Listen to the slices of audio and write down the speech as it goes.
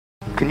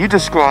Can you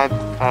describe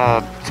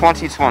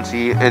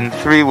 2020 in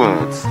 3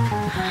 words?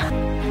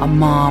 A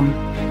mom,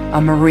 a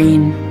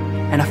Marine,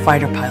 and a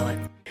fighter pilot.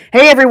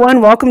 Hey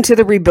everyone, welcome to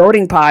the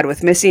Rebuilding Pod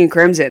with Missy and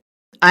Crimson.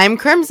 I'm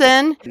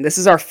Crimson. This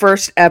is our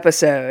first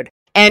episode.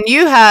 And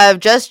you have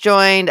just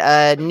joined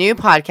a new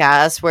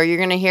podcast where you're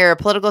going to hear a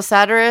political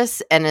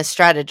satirist and a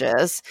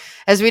strategist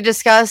as we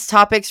discuss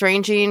topics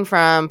ranging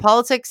from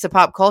politics to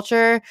pop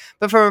culture,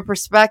 but from a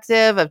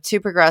perspective of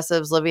 2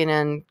 progressives living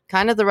in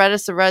kind of the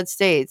reddest of red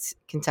states,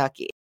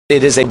 Kentucky.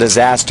 It is a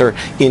disaster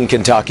in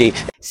Kentucky.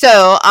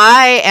 So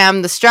I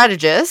am the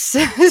strategist.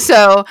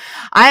 So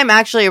I am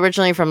actually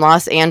originally from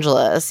Los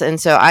Angeles. And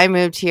so I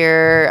moved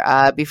here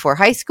before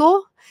high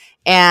school.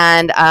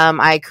 And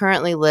I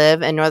currently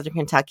live in Northern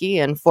Kentucky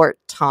in Fort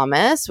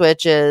Thomas,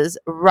 which is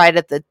right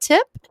at the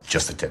tip.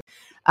 Just the tip.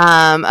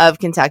 Of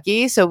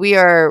Kentucky. So we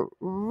are,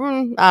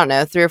 I don't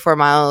know, 3 or 4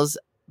 miles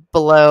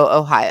below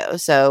Ohio.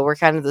 So we're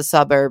kind of the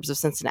suburbs of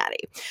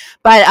Cincinnati.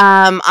 But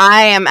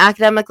I am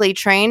academically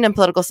trained in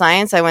political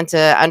science. I went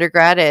to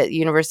undergrad at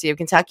University of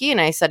Kentucky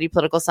and I studied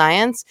political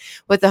science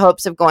with the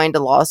hopes of going to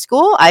law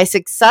school. I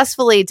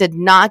successfully did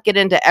not get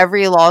into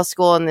every law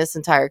school in this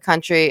entire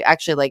country,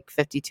 actually like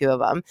 52 of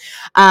them.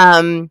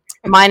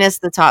 Minus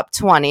the top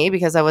 20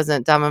 because I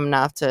wasn't dumb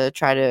enough to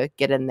try to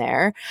get in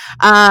there.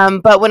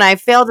 But when I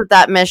failed at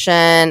that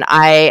mission,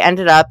 I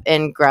ended up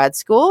in grad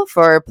school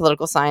for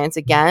political science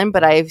again,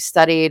 but I've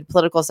studied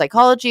political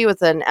psychology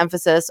with an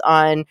emphasis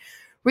on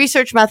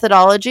research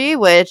methodology,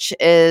 which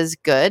is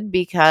good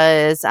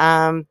because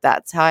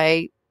that's how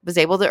I was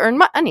able to earn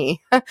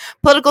money.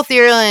 Political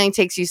theory only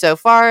takes you so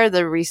far.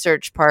 The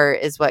research part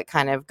is what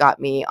kind of got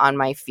me on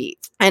my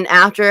feet. And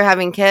after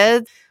having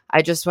kids,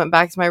 I just went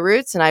back to my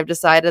roots and I've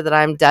decided that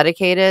I'm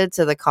dedicated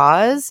to the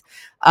cause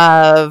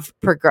of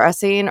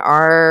progressing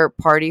our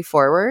party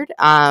forward.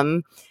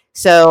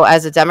 So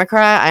as a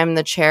Democrat, I'm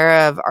the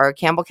chair of our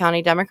Campbell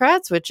County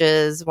Democrats, which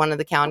is one of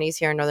the counties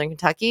here in Northern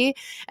Kentucky.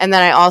 And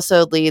then I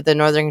also lead the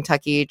Northern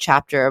Kentucky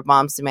chapter of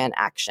Moms Demand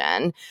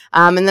Action.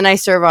 And then I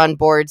serve on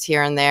boards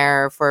here and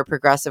there for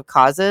progressive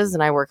causes.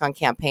 And I work on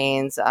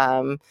campaigns,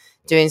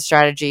 doing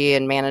strategy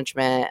and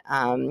management.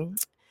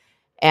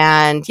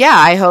 And yeah,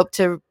 I hope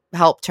to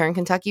help turn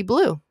Kentucky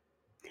blue.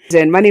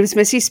 And my name is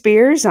Missy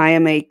Spears. I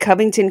am a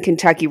Covington,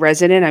 Kentucky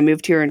resident. I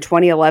moved here in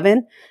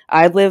 2011.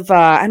 I live,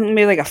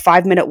 maybe like a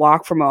 5-minute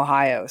walk from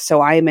Ohio. So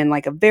I am in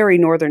like a very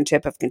northern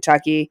tip of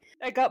Kentucky.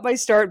 I got my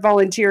start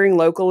volunteering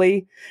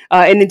locally.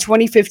 And in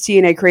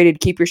 2015, I created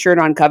Keep Your Shirt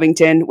on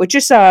Covington, which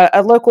is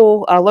a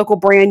local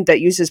brand that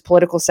uses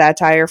political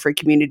satire for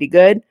community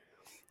good.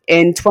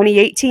 In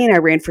 2018, I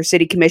ran for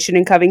city commission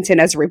in Covington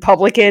as a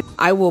Republican.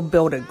 I will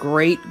build a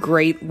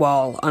great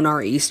wall on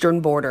our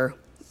eastern border,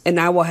 and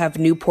I will have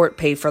Newport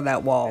pay for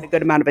that wall. A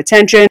good amount of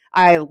attention.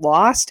 I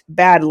lost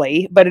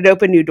badly, but it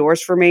opened new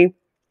doors for me.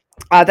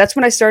 That's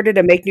when I started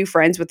to make new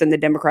friends within the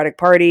Democratic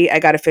Party. I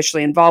got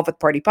officially involved with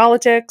party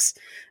politics,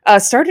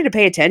 started to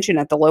pay attention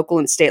at the local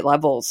and state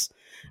levels.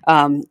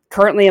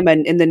 Currently, I'm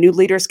in the new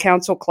Leaders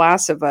Council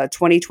class of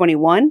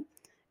 2021,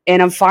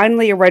 and I'm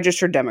finally a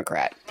registered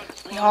Democrat.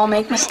 We all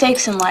make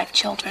mistakes in life,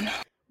 children.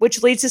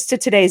 Which leads us to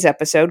today's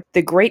episode,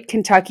 The Great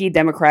Kentucky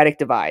Democratic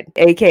Divide,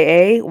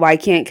 aka why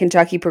can't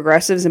Kentucky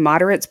progressives and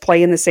moderates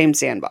play in the same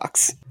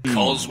sandbox?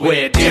 'Cause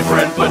we're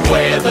different but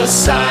we're the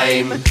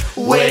same.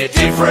 We're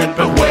different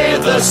but we're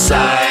the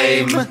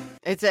same.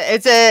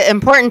 It's an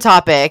important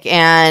topic,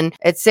 and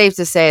it's safe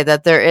to say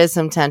that there is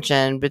some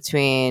tension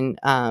between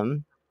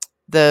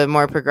the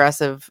more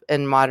progressive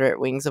and moderate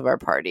wings of our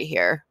party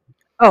here.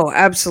 Oh,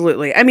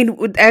 absolutely. I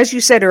mean, as you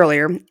said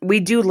earlier, we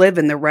do live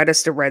in the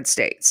reddest of red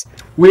states.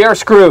 We are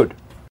screwed.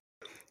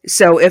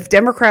 So if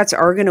Democrats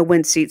are going to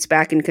win seats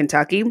back in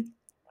Kentucky,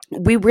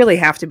 we really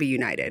have to be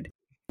united.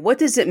 What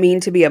does it mean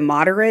to be a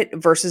moderate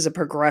versus a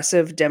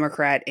progressive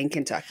Democrat in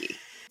Kentucky?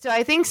 So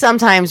I think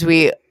sometimes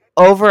we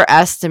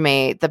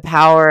overestimate the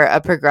power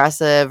of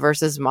progressive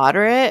versus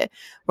moderate,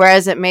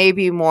 whereas it may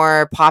be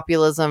more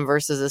populism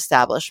versus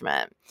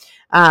establishment.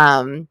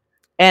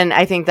 And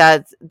I think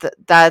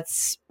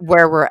that's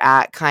where we're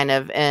at kind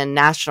of in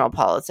national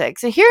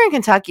politics. And here in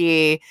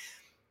Kentucky,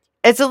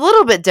 it's a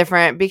little bit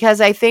different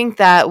because I think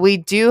that we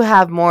do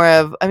have more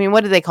of, I mean,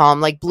 what do they call them?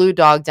 Like blue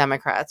dog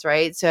Democrats,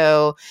 right?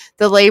 So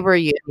the labor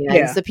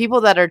unions, the people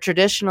that are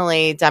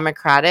traditionally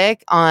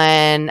Democratic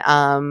on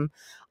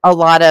a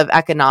lot of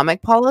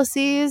economic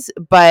policies,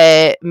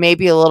 but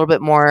maybe a little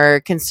bit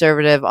more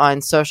conservative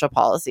on social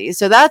policies.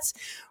 So that's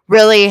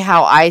really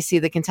how I see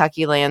the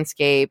Kentucky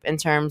landscape in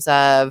terms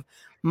of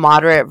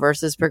moderate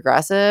versus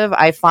progressive.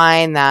 I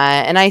find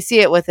that, and I see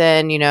it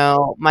within,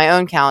 my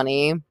own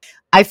county.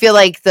 I feel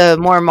like the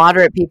more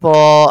moderate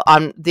people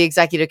on the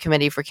executive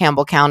committee for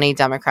Campbell County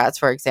Democrats,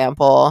 for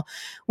example,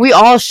 we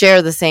all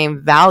share the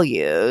same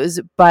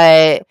values,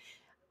 but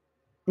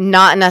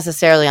not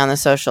necessarily on the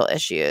social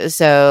issues.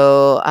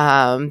 So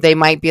they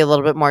might be a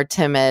little bit more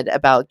timid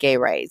about gay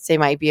rights. They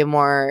might be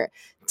more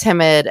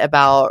timid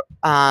about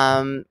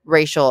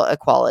racial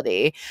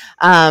equality.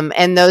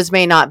 And those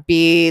may not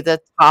be the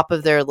top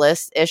of their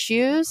list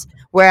issues.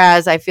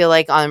 Whereas I feel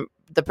like on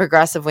the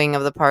progressive wing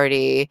of the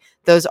party,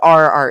 those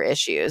are our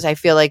issues. I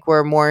feel like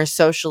we're more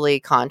socially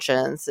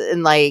conscious,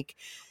 and like,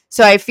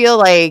 so I feel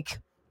like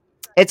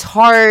it's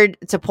hard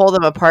to pull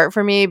them apart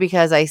for me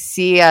because I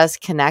see us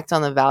connect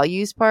on the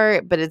values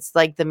part, but it's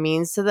like the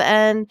means to the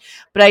end.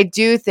 But I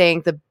do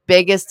think the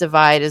biggest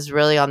divide is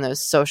really on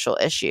those social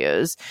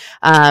issues,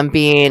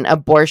 being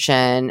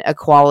abortion,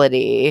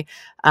 equality,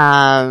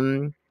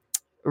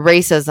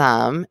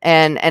 racism,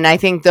 and I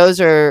think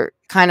those are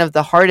kind of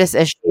the hardest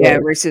issues. Yeah,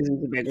 racism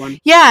is a big one.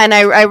 Yeah, and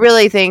I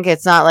really think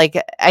it's not like,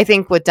 I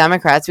think with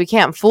Democrats, we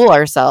can't fool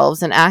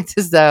ourselves and act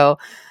as though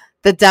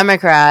the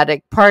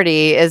Democratic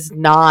Party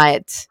doesn't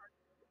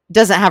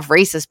have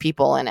racist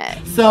people in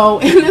it. So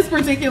in this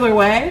particular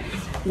way,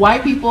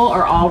 white people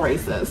are all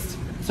racist.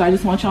 So I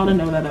just want y'all to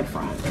know that up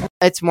front.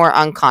 It's more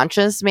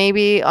unconscious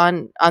maybe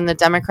on the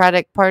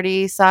Democratic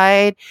Party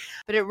side,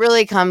 but it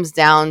really comes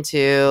down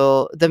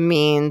to the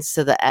means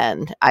to the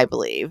end, I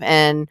believe.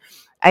 And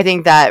I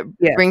think that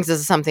brings us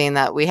to something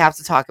that we have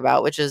to talk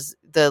about, which is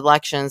the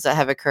elections that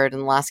have occurred in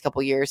the last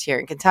couple of years here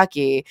in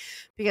Kentucky.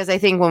 Because I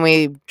think when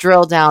we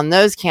drill down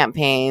those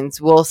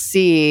campaigns, we'll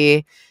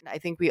see, I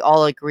think we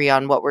all agree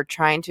on what we're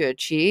trying to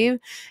achieve.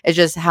 It's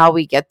just how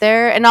we get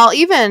there. And I'll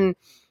even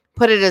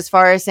put it as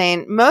far as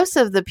saying most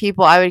of the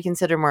people I would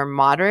consider more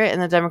moderate in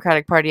the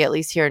Democratic Party, at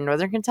least here in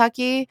Northern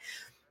Kentucky,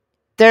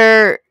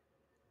 they're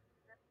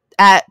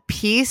at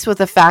peace with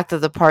the fact that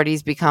the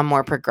party's become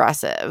more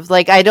progressive.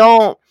 Like,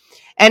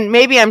 and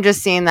maybe I'm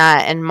just seeing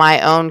that in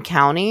my own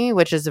county,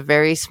 which is a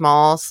very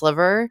small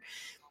sliver,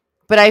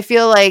 but I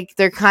feel like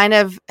they're kind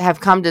of have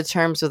come to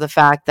terms with the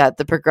fact that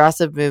the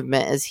progressive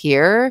movement is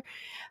here.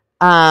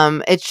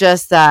 It's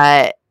just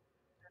that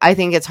I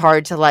think it's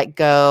hard to let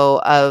go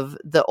of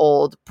the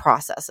old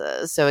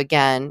processes. So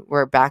again,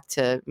 we're back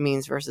to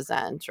means versus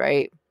ends,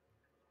 right?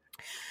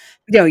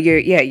 No,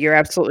 you're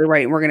absolutely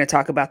right. And we're going to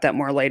talk about that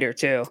more later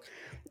too.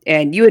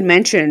 And you had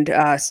mentioned,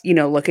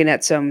 looking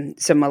at some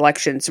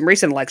elections, some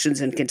recent elections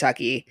in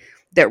Kentucky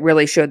that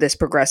really showed this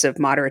progressive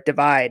moderate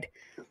divide.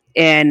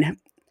 And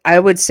I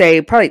would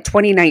say probably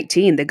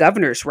 2019, the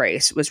governor's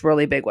race was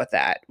really big with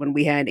that, when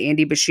we had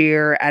Andy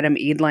Beshear, Adam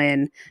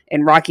Edlin,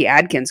 and Rocky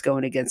Adkins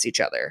going against each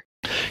other.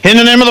 In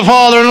the name of the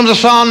Father, and of the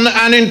Son,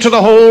 and into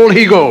the hole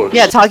he goes.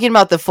 Yeah, talking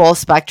about the full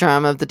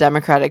spectrum of the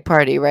Democratic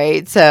Party,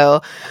 right?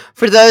 So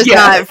for those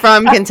not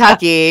from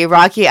Kentucky,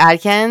 Rocky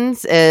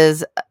Adkins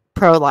is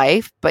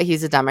pro-life, but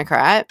he's a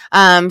Democrat.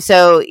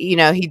 So,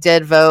 he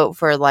did vote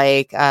for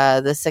like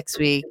the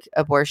 6-week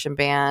abortion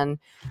ban.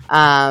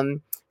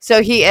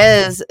 So he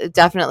is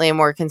definitely a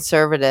more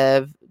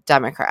conservative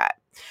Democrat.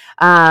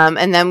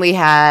 And then we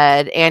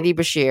had Andy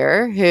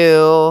Beshear,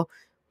 who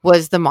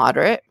was the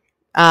moderate.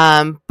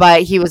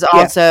 But he was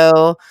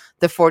also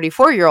the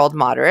 44-year-old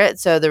moderate.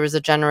 So there was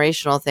a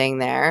generational thing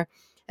there.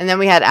 And then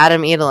we had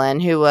Adam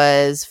Edlin, who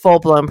was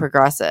full-blown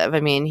progressive.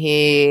 I mean,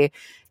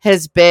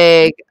 his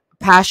big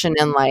passion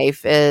in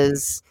life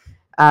is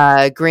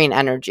green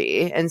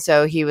energy. And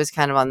so he was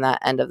kind of on that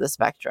end of the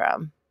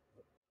spectrum.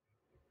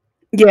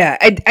 Yeah,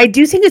 I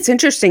do think it's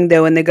interesting,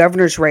 though, in the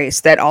governor's race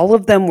that all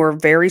of them were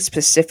very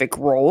specific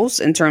roles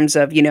in terms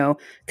of,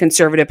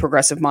 conservative,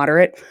 progressive,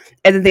 moderate.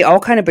 And then they all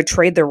kind of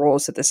betrayed their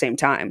roles at the same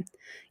time.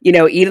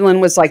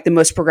 Edlin was like the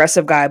most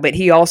progressive guy, but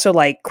he also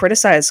like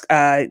criticized,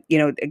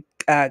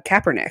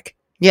 Kaepernick.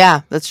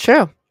 Yeah, that's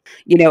true.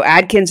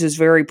 Adkins was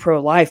very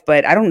pro-life,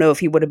 but I don't know if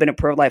he would have been a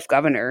pro-life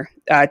governor.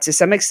 To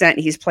some extent,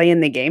 he's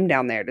playing the game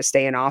down there to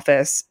stay in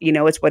office.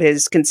 It's what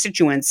his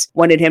constituents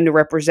wanted him to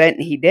represent,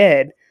 and he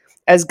did.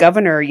 As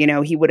governor,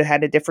 he would have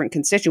had a different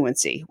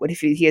constituency. What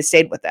if he had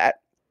stayed with that?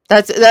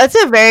 That's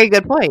a very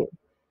good point.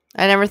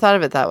 I never thought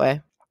of it that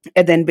way.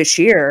 And then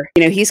Beshear,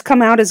 he's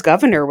come out as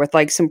governor with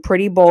like some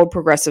pretty bold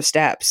progressive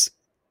steps.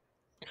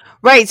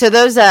 Right. So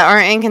those that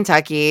aren't in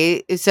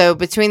Kentucky, so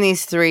between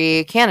these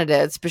three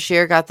candidates,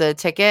 Beshear got the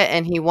ticket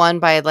and he won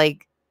by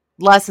like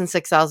less than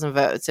 6,000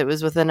 votes. It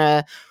was within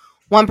a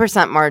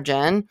 1%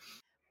 margin.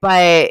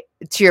 But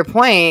to your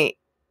point,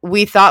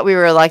 we thought we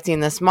were electing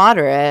this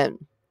moderate.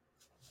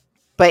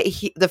 But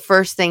the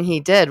first thing he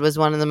did was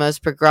one of the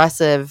most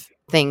progressive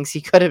things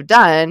he could have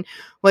done,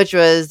 which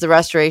was the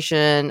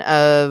restoration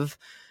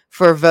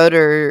for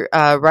voter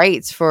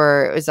rights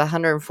for, it was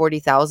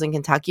 140,000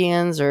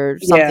 Kentuckians or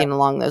something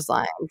along those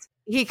lines.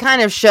 He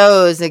kind of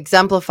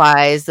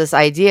exemplifies this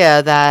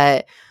idea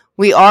that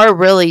we are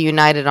really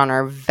united on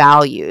our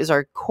values,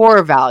 our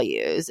core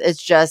values.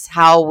 It's just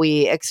how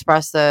we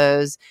express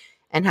those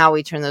and how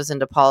we turn those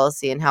into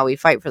policy and how we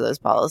fight for those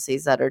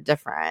policies that are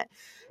different.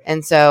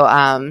 And so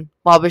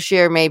while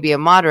Beshear may be a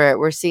moderate,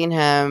 we're seeing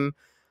him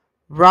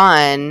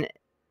run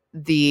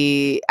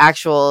the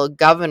actual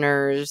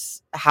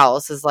governor's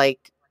house as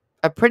like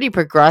a pretty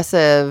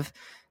progressive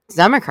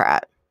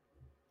Democrat.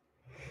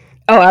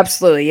 Oh,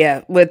 absolutely.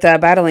 Yeah. With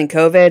battling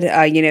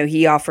COVID,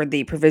 he offered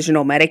the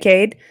provisional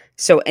Medicaid.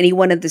 So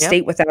anyone in the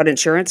state without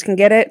insurance can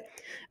get it.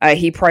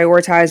 He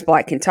prioritized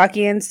Black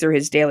Kentuckians through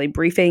his daily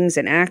briefings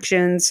and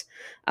actions.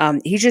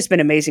 He's just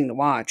been amazing to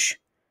watch.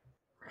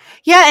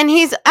 Yeah, and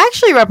he's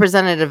actually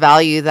represented a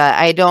value that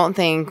I don't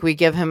think we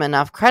give him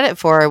enough credit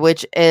for,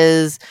 which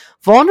is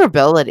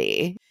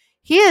vulnerability.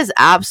 He is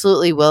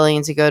absolutely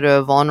willing to go to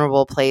a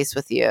vulnerable place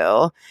with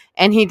you,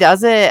 and he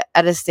does it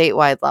at a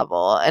statewide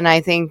level. And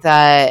I think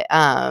that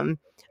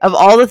of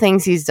all the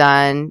things he's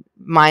done,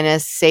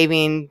 minus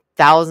saving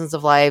thousands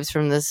of lives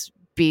from this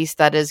beast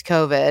that is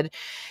COVID,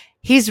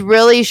 he's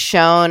really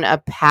shown a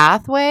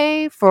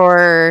pathway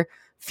for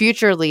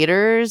future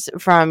leaders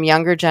from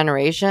younger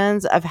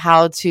generations of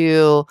how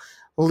to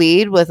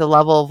lead with a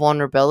level of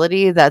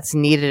vulnerability that's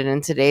needed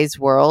in today's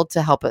world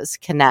to help us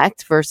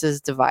connect versus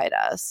divide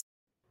us.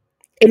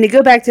 And to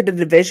go back to the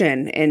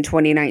division in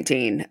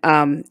 2019,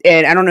 and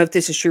I don't know if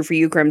this is true for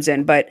you,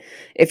 Crimson, but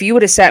if you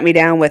would have sat me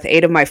down with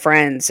 8 of my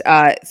friends,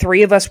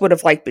 3 of us would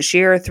have liked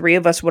Bashir, 3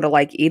 of us would have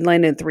liked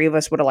Edelin, and 3 of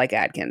us would have liked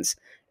Adkins.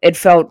 It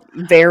felt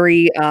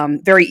very,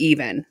 very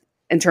even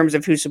in terms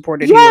of who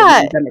supported who in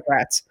the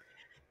Democrats.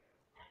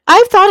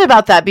 I've thought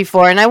about that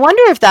before, and I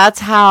wonder if that's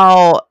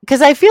how,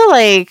 because I feel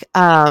like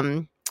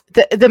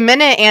the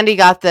minute Andy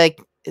got the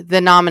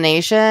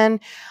nomination,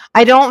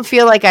 I don't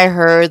feel like I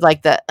heard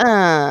like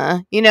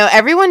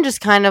everyone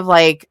just kind of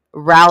like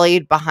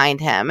rallied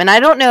behind him. And I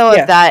don't know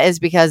if that is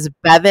because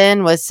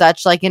Bevin was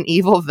such like an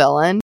evil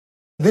villain.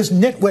 This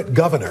nitwit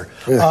governor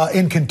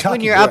in Kentucky.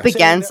 When you're up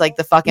against like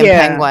the fucking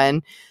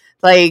penguin,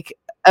 like,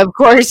 of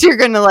course you're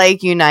going to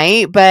like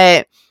unite,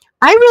 but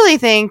I really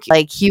think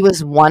like he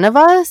was one of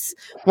us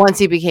once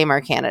he became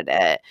our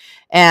candidate.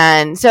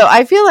 And so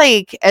I feel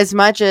like as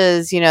much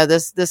as,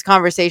 this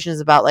conversation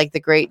is about like the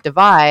great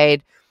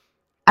divide,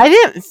 I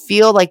didn't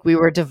feel like we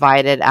were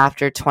divided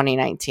after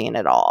 2019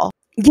 at all.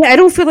 Yeah, I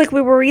don't feel like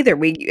we were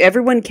either.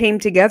 Everyone came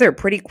together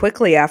pretty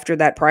quickly after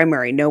that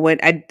primary. No one,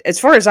 as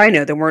far as I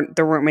know, there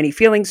weren't many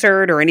feelings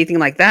hurt or anything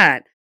like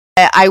that.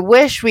 I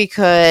wish we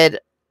could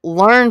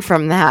learn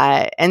from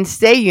that and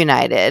stay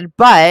united,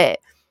 but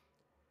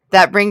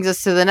that brings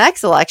us to the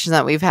next election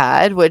that we've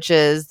had, which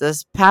is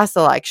this past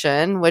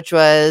election, which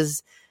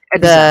was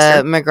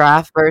the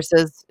McGrath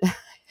versus.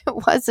 It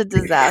was a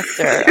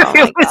disaster. Oh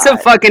my It was a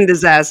fucking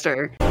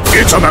disaster.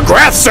 It's a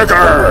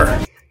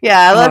McGrath-sicker!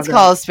 Yeah, let's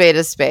call a spade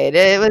a spade.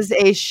 It was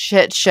a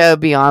shit show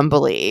beyond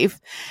belief.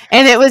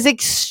 And it was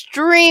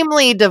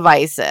extremely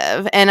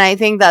divisive. And I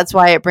think that's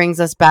why it brings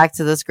us back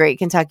to this great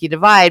Kentucky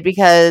divide,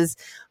 because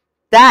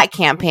that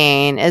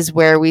campaign is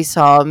where we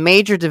saw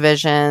major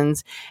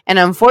divisions. And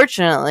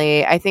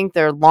unfortunately, I think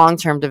there are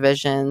long-term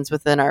divisions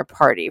within our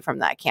party from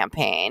that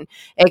campaign.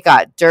 It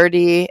got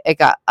dirty, it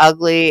got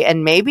ugly,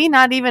 and maybe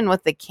not even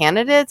with the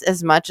candidates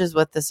as much as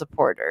with the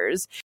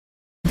supporters.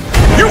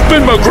 You've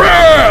been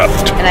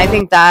McGrathed! And I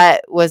think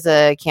that was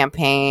a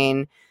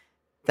campaign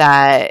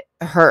that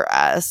hurt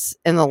us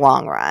in the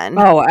long run.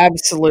 Oh,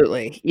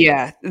 absolutely.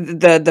 Yeah.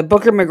 The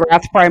Booker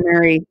McGrath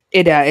primary,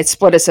 it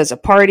split us as a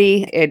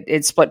party.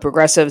 It split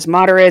progressives,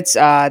 moderates.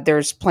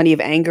 There's plenty of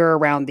anger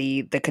around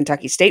the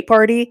Kentucky State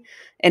Party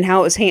and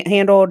how it was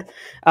handled.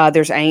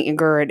 There's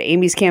anger at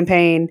Amy's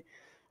campaign,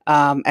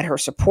 at her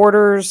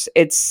supporters.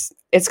 It's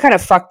kind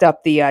of fucked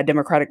up the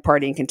Democratic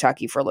Party in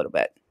Kentucky for a little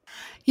bit.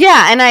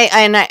 Yeah,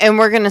 and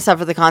we're going to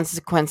suffer the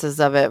consequences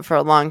of it for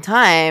a long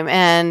time.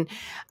 And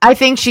I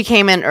think she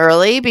came in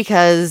early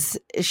because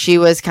she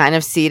was kind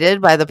of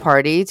seeded by the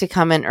party to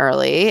come in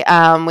early.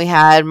 We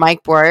had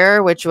Mike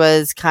Boyer, which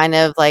was kind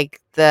of like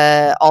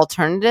the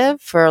alternative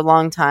for a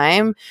long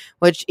time,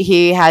 which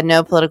he had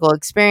no political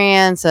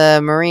experience, a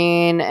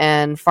Marine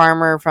and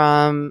farmer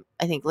from,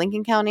 I think,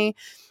 Lincoln County.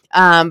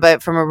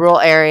 But from a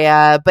rural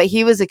area, but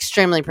he was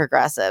extremely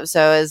progressive.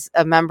 So as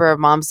a member of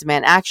Moms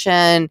Demand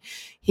Action,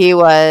 he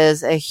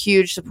was a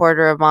huge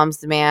supporter of Moms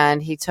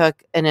Demand. He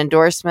took an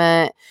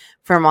endorsement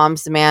for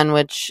Moms Demand,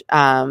 which,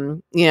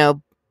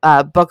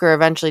 Booker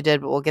eventually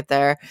did, but we'll get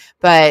there.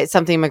 But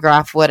something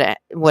McGrath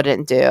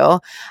wouldn't do.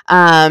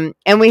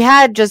 And we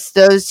had just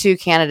those two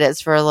candidates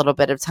for a little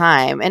bit of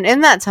time. And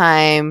in that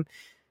time,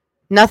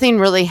 nothing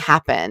really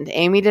happened.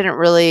 Amy didn't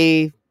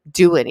really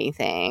do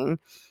anything.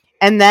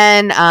 And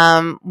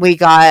then we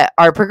got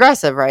our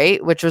progressive,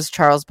 right, which was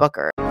Charles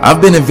Booker. I've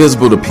been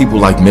invisible to people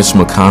like Mitch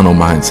McConnell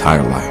my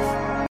entire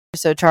life.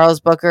 So Charles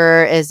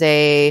Booker is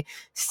a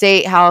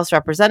state house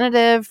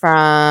representative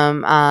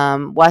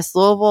from West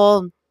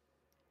Louisville.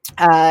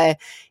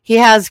 He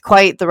has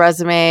quite the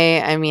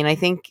resume. I mean, I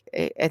think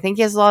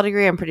he has a law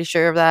degree. I'm pretty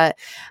sure of that.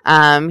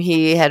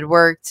 He had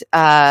worked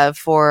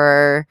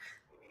for,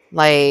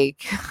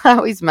 like, I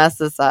always mess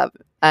this up,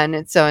 and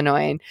it's so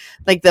annoying.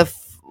 Like the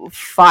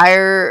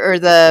fire or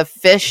the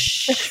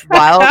fish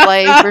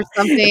wildlife or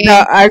something.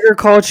 The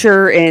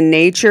Agriculture and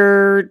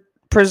Nature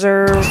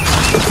Preserve.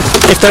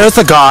 If there is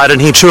a God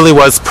and he truly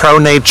was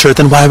pro-nature,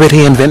 then why would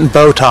he invent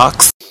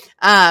Botox?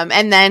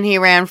 And then he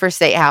ran for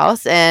state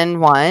house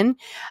and won.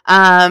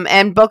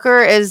 And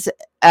Booker is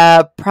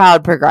a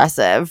proud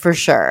progressive for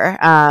sure.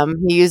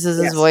 He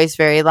uses his voice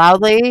very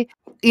loudly.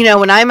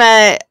 When I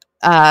met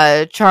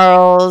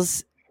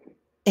Charles,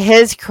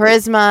 his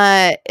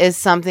charisma is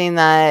something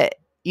that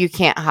you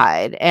can't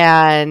hide.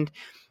 And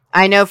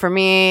I know for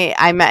me,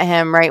 I met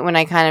him right when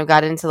I kind of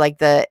got into like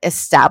the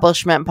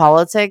establishment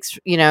politics,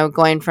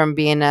 going from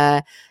being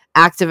a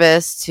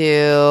activist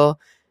to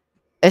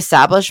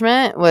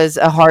establishment was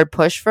a hard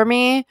push for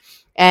me.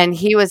 And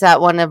he was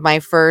at one of my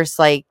first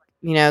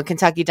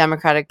Kentucky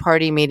Democratic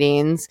Party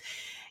meetings,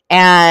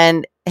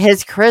 and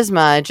his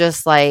charisma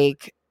just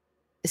like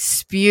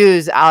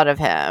spews out of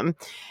him.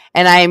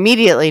 And I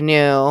immediately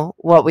knew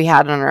what we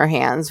had on our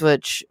hands,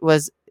 which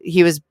was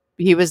he was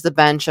the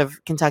bench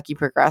of Kentucky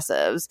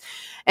progressives.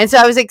 And so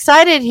I was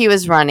excited he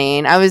was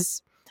running.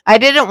 I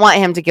didn't want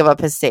him to give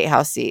up his state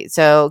house seat.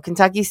 So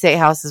Kentucky State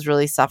House is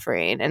really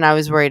suffering, and I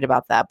was worried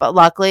about that. But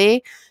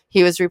luckily,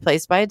 he was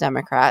replaced by a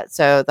Democrat,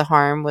 so the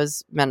harm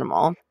was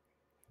minimal.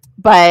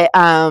 But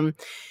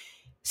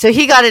so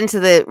he got into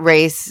the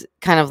race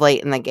kind of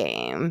late in the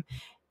game.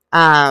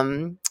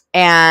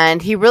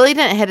 And he really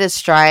didn't hit his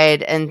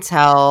stride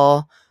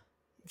until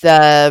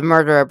the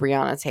murder of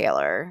Breonna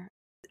Taylor.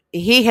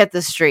 He hit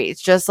the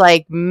streets just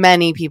like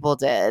many people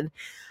did.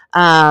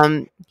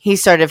 He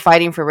started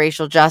fighting for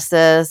racial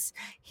justice.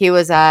 He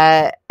was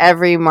at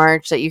every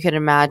march that you could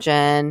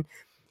imagine.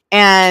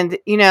 And,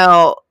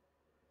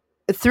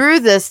 through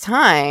this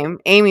time,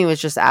 Amy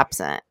was just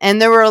absent.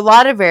 And there were a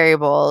lot of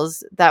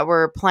variables that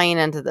were playing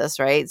into this,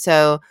 right?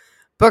 So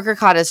Booker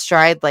caught his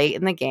stride late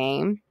in the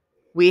game.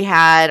 We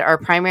had our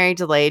primary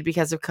delayed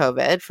because of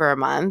COVID for a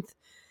month.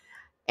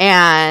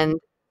 And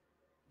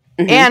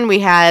and we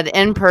had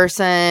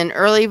in-person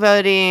early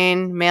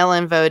voting,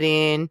 mail-in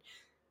voting,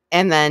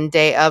 and then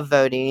day of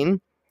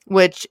voting,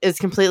 which is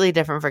completely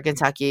different for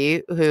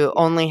Kentucky, who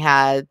only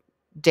had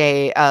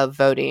day of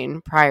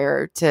voting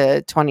prior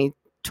to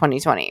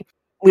 2020.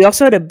 We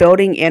also had a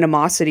building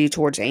animosity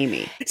towards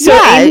Amy. So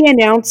Yeah. Amy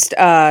announced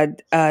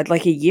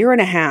like a year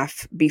and a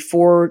half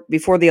before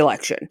the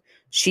election.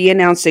 She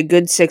announced a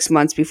good 6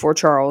 months before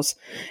Charles,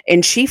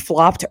 and she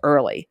flopped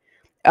early.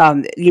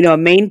 A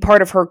main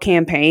part of her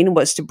campaign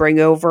was to bring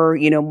over,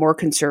 more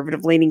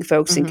conservative leaning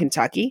folks in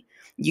Kentucky.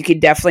 You could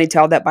definitely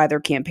tell that by their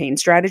campaign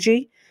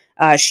strategy.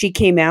 She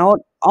came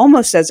out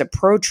almost as a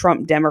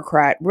pro-Trump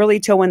Democrat, really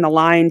toeing the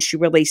line. She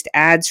released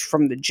ads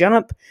from the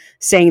jump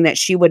saying that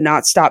she would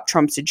not stop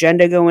Trump's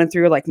agenda going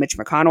through like Mitch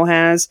McConnell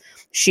has.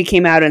 She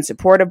came out in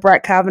support of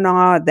Brett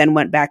Kavanaugh, then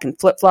went back and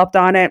flip-flopped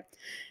on it.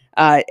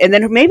 And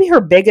then maybe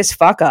her biggest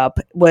fuck up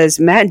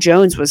was Matt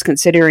Jones was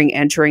considering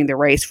entering the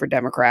race for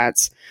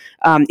Democrats.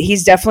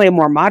 He's definitely a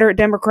more moderate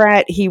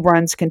Democrat. He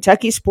runs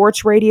Kentucky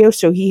Sports Radio,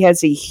 so he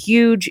has a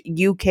huge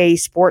UK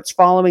sports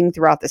following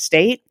throughout the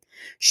state.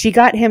 She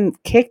got him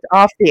kicked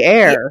off the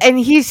air. And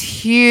he's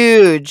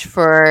huge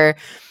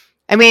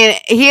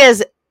he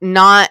is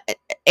not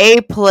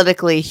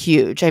apolitically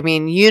huge.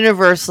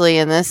 Universally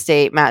in this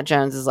state, Matt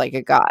Jones is like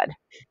a god.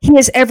 He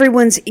has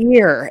everyone's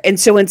ear. And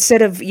so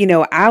instead of,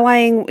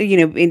 allying,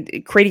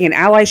 creating an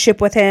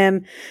allyship with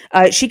him,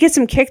 she gets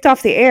him kicked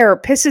off the air,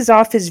 pisses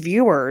off his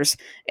viewers,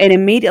 and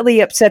immediately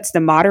upsets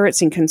the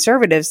moderates and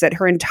conservatives that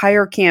her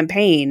entire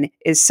campaign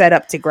is set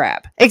up to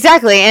grab.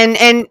 Exactly.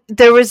 And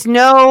there was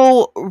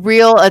no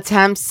real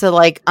attempts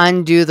to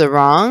undo the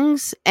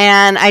wrongs.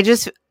 And I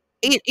just,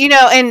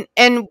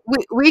 and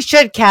we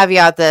should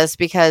caveat this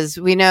because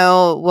we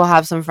know we'll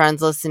have some friends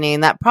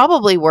listening that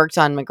probably worked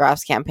on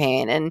McGrath's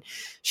campaign, and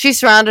she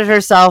surrounded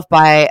herself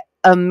by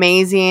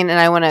amazing, and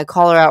I want to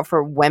call her out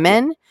for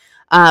women.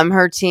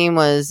 Her team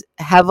was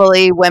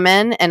heavily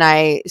women, and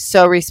I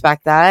so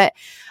respect that.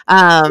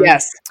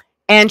 Yes.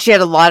 And she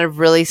had a lot of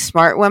really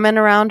smart women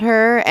around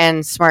her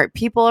and smart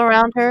people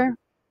around her.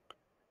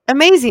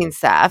 Amazing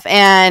staff,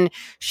 and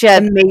she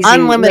had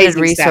unlimited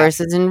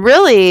resources staff. And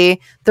really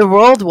the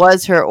world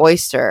was her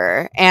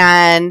oyster,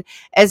 and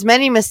as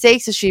many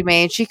mistakes as she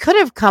made, she could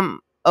have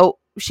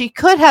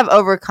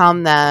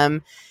overcome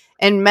them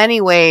in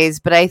many ways.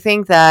 But I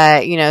think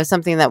that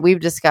something that we've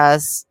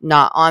discussed,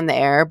 not on the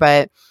air,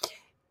 but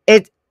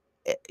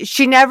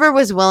she never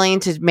was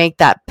willing to make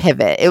that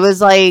pivot. It was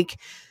like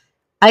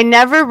I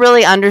never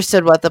really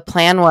understood what the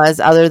plan was,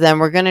 other than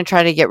we're going to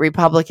try to get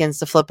Republicans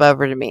to flip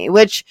over to me,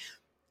 which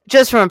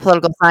just from a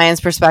political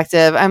science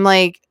perspective, I'm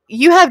like,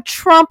 you have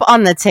Trump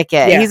on the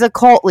ticket. Yeah. He's a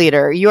cult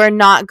leader. You are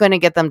not going to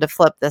get them to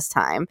flip this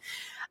time.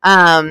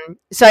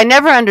 So I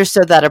never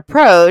understood that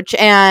approach.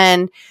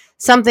 And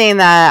something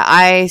that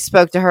I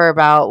spoke to her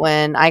about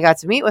when I got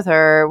to meet with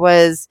her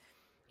was,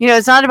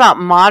 it's not about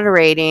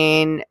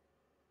moderating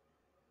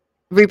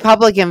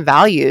Republican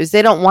values.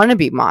 They don't want to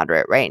be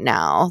moderate right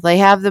now. They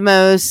have the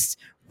most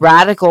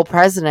radical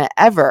president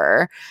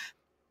ever.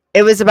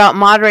 It was about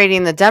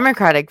moderating the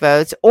Democratic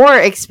votes or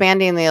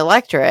expanding the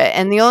electorate.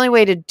 And the only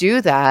way to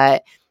do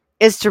that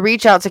is to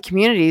reach out to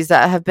communities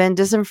that have been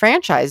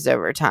disenfranchised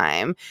over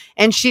time.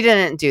 And she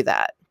didn't do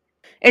that.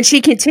 And she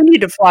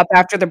continued to flop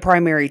after the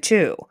primary,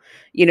 too.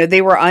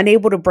 They were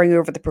unable to bring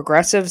over the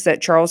progressives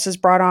that Charles has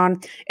brought on.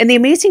 And the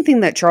amazing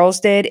thing that Charles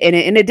did, and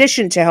in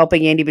addition to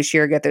helping Andy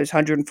Beshear get those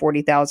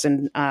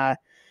 140,000,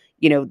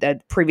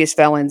 the previous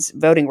felons'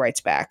 voting rights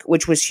back,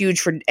 which was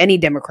huge for any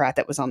Democrat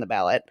that was on the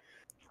ballot.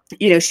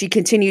 She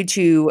continued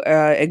to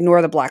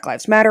ignore the Black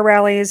Lives Matter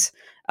rallies.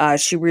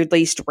 She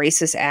released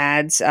racist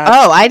ads.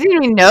 I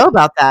didn't even know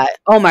about that.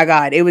 Oh my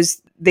God.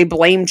 They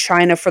blamed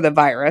China for the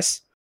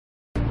virus.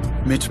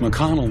 Mitch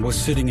McConnell was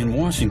sitting in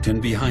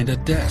Washington behind a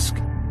desk.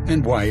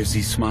 And why is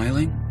he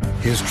smiling?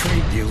 His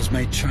trade deals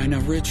made China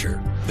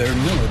richer, their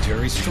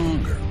military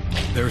stronger.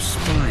 They're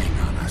spying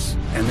on us,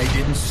 and they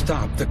didn't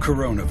stop the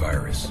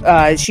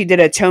coronavirus. She did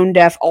a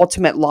tone-deaf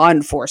ultimate law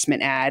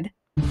enforcement ad.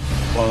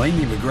 While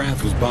Amy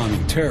McGrath was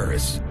bombing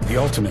terrorists, the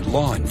ultimate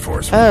law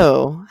enforcement...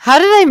 Oh, how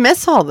did I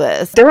miss all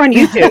this? They're on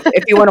YouTube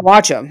if you want to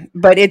watch them.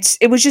 But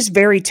it was just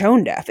very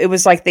tone-deaf. It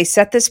was like they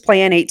set this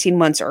plan 18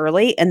 months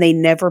early, and they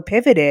never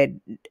pivoted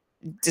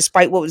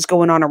despite what was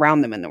going on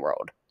around them in the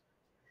world.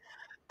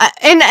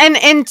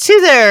 And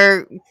to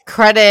their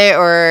credit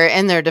or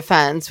in their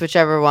defense,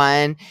 whichever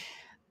one,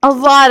 a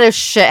lot of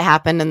shit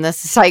happened in this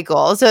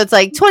cycle. So it's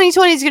like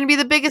 2020 is going to be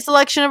the biggest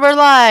election of our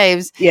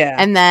lives. Yeah.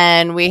 And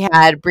then we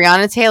had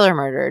Breonna Taylor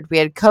murdered. We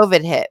had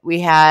COVID hit. We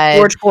had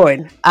George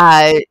Floyd.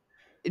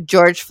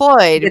 George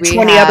Floyd. We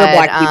 20 other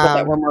black people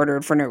that were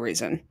murdered for no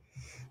reason.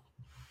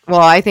 Well,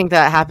 I think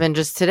that happened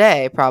just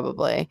today,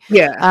 probably.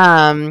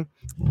 Yeah.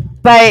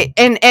 But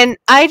and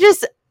I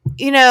just,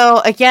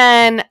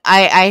 again,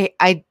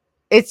 I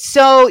it's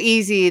so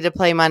easy to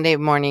play Monday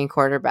morning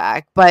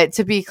quarterback, but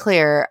to be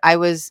clear, I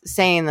was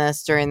saying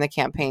this during the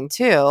campaign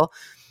too.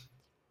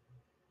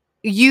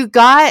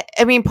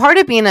 Part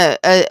of being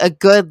a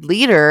good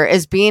leader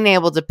is being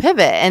able to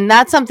pivot. And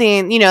that's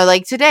something,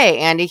 like today,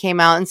 Andy came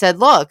out and said,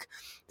 look,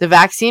 the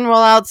vaccine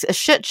rollout's a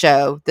shit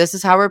show. This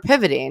is how we're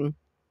pivoting.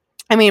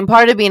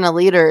 Part of being a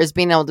leader is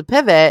being able to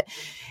pivot.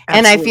 Absolutely.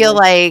 And I feel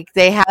like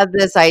they had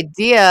this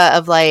idea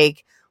of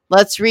like,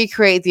 let's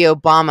recreate the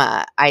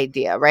Obama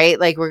idea, right?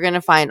 Like we're going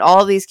to find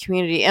all these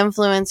community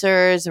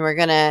influencers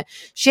and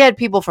she had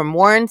people from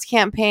Warren's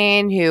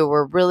campaign who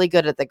were really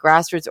good at the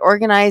grassroots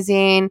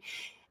organizing.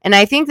 And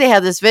I think they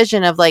had this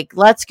vision of like,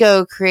 let's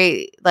go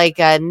create like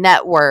a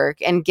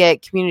network and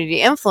get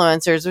community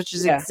influencers, which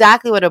is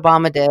exactly what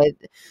Obama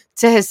did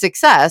to his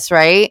success,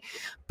 right?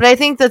 But I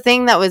think the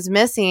thing that was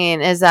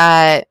missing is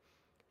that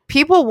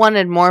people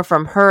wanted more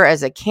from her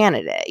as a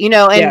candidate,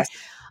 and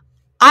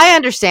I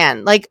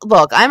understand. Like,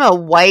 look, I'm a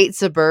white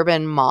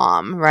suburban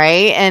mom,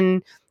 right?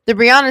 And the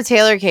Breonna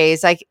Taylor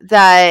case,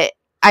 that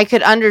I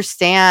could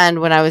understand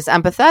when I was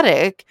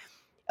empathetic.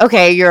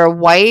 Okay, you're a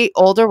white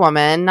older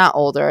woman, not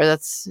older. I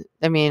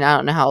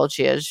don't know how old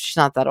she is. She's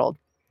not that old.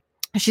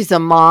 She's a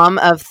mom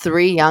of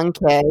 3 young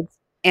kids.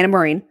 And a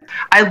Marine.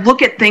 I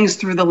look at things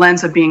through the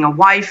lens of being a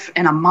wife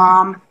and a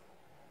mom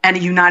and a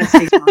United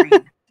States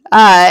Marine.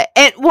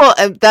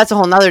 That's a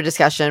whole nother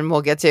discussion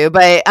we'll get to.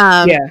 But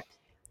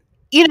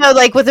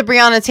like with the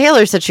Breonna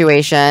Taylor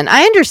situation,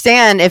 I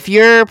understand if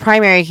your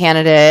primary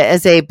candidate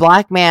is a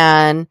black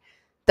man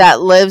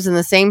that lives in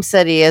the same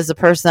city as the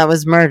person that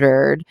was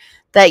murdered,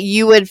 that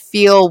you would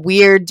feel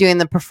weird doing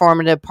the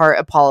performative part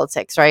of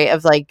politics, right?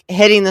 Of like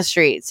hitting the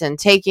streets and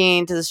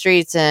taking to the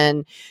streets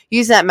and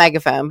using that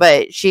megaphone.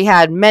 But she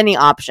had many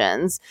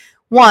options.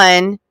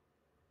 One,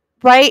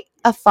 write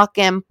a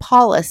fucking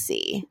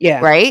policy. Yeah.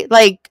 Right?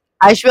 Like,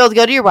 I should be able to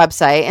go to your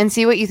website and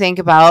see what you think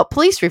about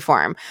police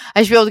reform.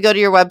 I should be able to go to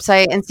your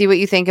website and see what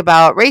you think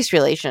about race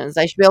relations.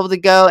 I should be able to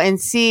go and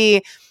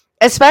see,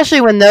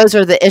 especially when those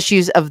are the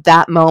issues of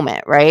that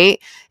moment,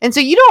 right? And so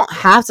you don't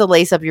have to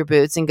lace up your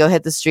boots and go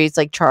hit the streets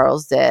like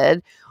Charles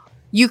did.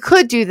 You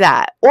could do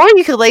that. Or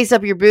you could lace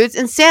up your boots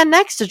and stand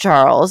next to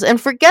Charles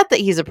and forget that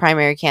he's a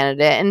primary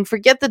candidate and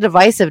forget the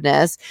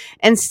divisiveness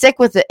and stick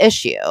with the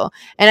issue.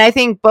 And I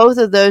think both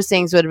of those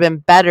things would have been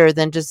better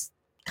than just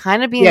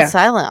kind of being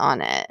silent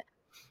on it.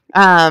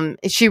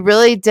 She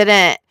really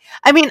didn't.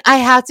 I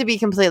have to be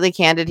completely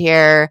candid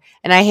here,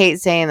 and I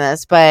hate saying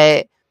this,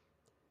 but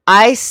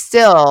I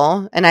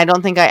still, and I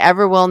don't think I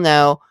ever will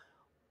know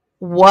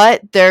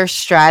what their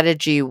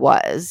strategy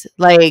was.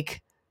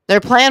 Like, their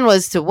plan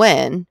was to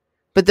win,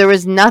 but there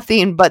was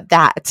nothing but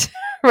that,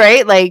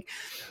 right? Like,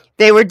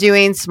 they were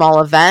doing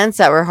small events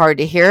that were hard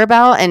to hear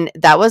about, and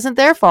that wasn't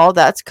their fault.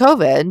 That's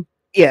COVID.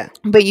 Yeah.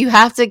 But you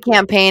have to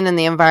campaign in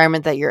the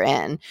environment that you're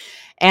in.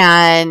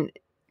 And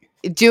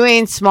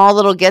doing small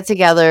little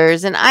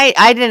get-togethers, and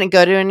I didn't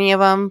go to any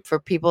of them. For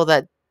people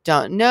that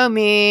don't know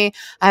me,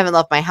 I haven't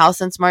left my house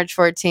since March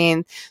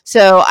 14th,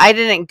 so I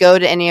didn't go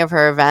to any of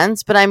her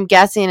events, but I'm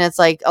guessing it's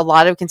like a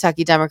lot of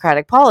Kentucky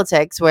Democratic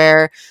politics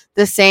where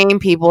the same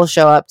people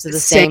show up to the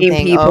same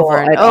thing over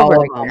and over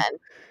again.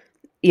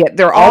 Yeah,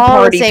 they're all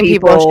party the same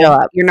people. people show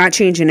up. You're not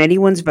changing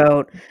anyone's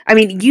vote.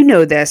 You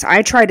know this.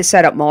 I tried to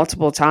set up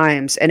multiple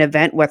times an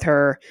event with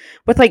her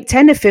with like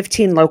 10 to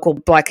 15 local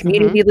black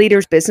community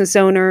leaders, business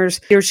owners.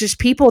 There's just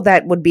people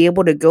that would be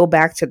able to go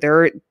back to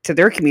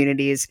their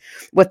communities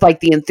with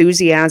like the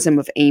enthusiasm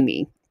of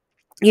Amy.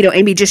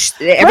 Amy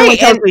everyone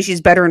tells me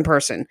she's better in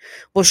person.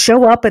 Will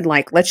show up and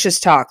like, let's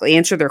just talk,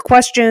 answer their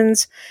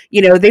questions.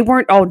 They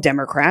weren't all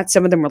Democrats.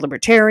 Some of them were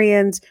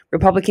libertarians,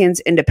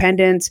 Republicans,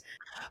 independents.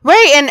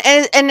 Right.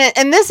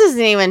 And this isn't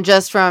even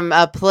just from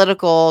a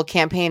political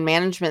campaign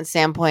management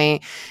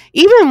standpoint.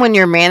 Even when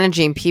you're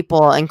managing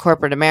people in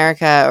corporate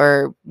America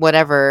or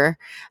whatever,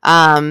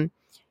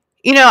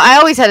 I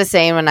always had a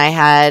saying when I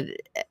had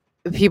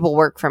people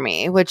work for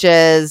me, which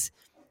is,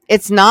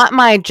 it's not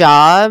my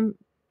job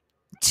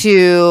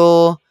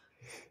to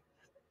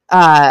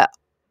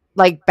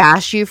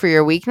bash you for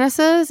your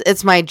weaknesses.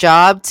 It's my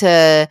job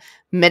to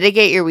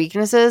mitigate your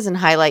weaknesses and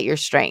highlight your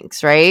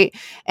strengths, right?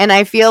 And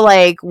I feel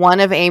like one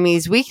of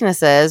Amy's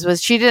weaknesses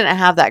was she didn't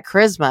have that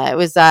charisma. It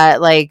was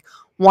that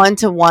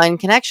one-to-one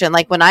connection.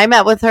 Like when I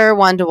met with her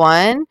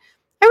one-to-one,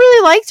 I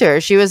really liked her.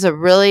 She's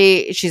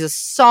a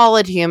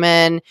solid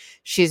human.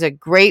 She's a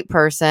great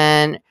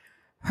person.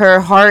 Her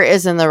heart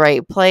is in the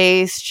right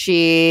place.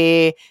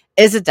 She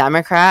is a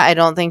Democrat. I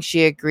don't think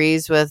she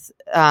agrees with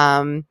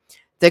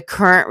the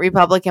current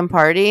Republican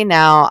Party.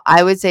 Now,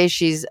 I would say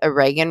she's a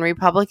Reagan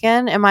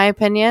Republican, in my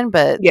opinion,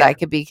 but that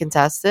could be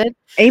contested.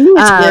 Amy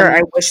is where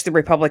I wish the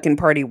Republican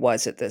Party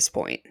was at this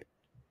point.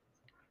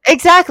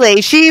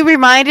 Exactly. She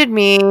reminded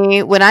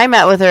me, when I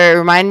met with her, it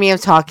reminded me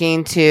of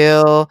talking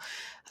to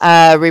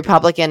a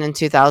Republican in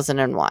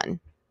 2001.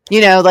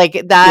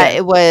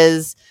 It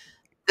was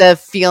the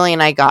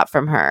feeling I got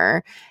from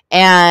her.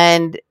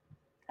 And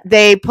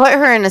they put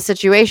her in a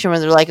situation where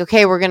they're like,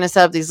 okay, we're going to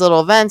set up these little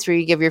events where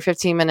you give your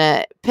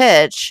 15-minute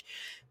pitch.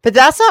 But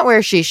that's not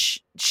where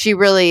she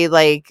really,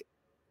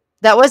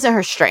 that wasn't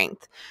her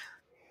strength.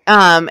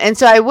 And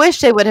so I wish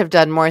they would have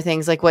done more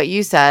things like what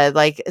you said,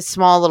 like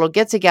small little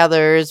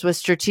get-togethers with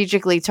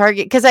strategically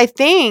target. Because I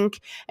think,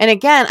 and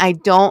again, I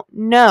don't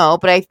know,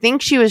 but I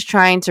think she was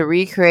trying to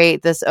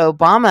recreate this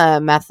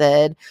Obama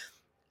method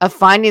of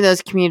finding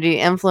those community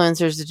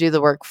influencers to do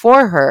the work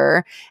for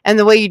her. And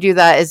the way you do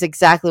that is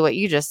exactly what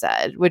you just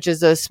said, which is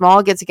those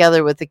small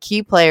get-together with the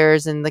key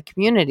players in the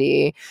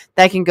community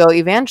that can go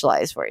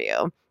evangelize for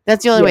you.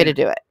 That's the only way to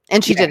do it.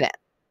 And she didn't.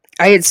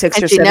 I had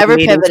 6 or 7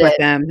 meetings with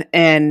them,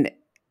 and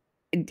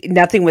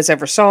nothing was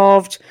ever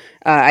solved.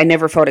 I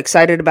never felt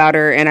excited about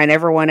her, and I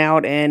never went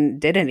out and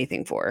did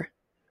anything for her.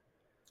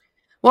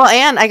 Well,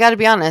 and I got to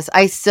be honest,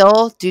 I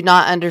still do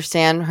not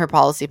understand her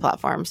policy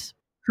platforms.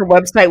 Her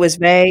website was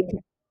vague.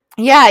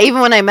 Yeah,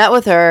 even when I met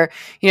with her,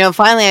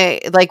 finally,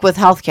 with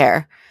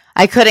healthcare,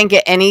 I couldn't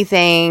get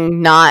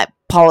anything not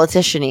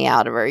politician-y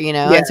out of her,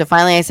 And so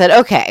finally I said,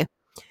 okay,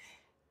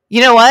 you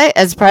know what?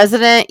 As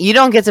president, you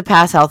don't get to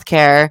pass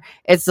healthcare.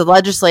 It's the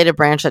legislative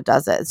branch that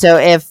does it. So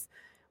if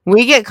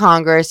we get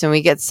Congress and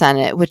we get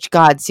Senate, which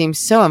God seems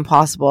so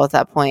impossible at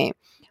that point.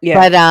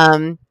 Yeah.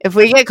 But if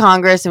we get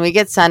Congress and we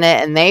get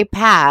Senate and they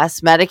pass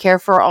Medicare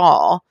for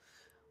all,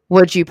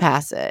 would you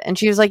pass it? And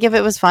she was like, if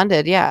it was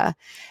funded, yeah.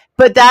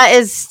 But that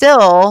is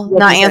still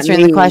not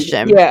answering the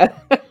question. Yeah.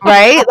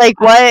 Right?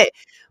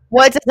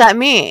 What does that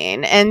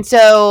mean? And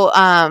so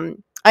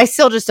I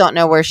still just don't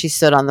know where she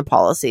stood on the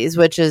policies,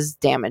 which is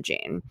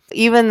damaging.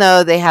 Even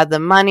though they had the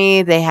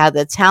money, they had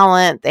the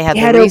talent, they had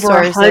the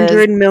resources. Over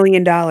 $100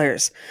 million.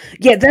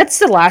 Yeah, that's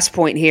the last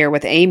point here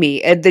with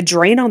Amy. The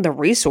drain on the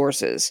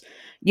resources.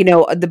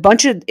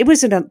 It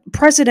was in a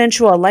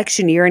presidential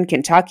election year in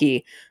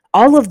Kentucky.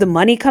 All of the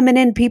money coming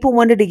in, people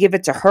wanted to give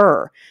it to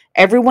her.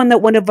 Everyone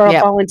that wanted to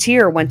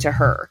volunteer went to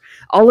her.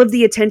 All of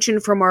the attention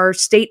from our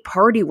state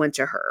party went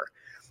to her.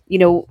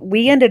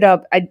 We ended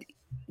up,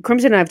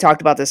 Crimson and I have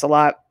talked about this a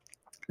lot.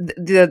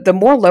 The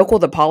more local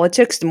the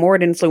politics, the more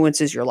it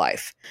influences your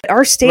life.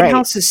 Our state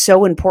house is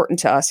so important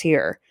to us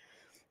here.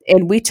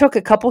 And we took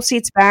a couple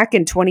seats back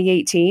in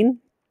 2018,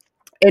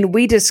 and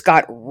we just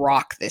got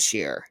rocked this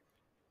year.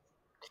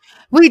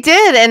 We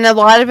did, and a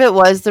lot of it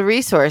was the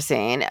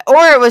resourcing, or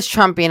it was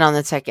Trump being on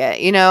the ticket.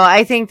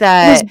 I think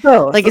that,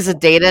 as a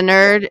data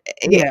nerd,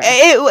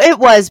 it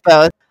was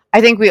both. I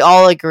think we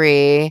all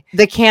agree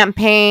the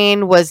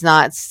campaign was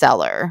not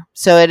stellar,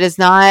 so it is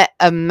not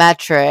a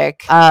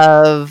metric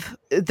of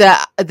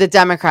the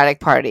Democratic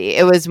Party.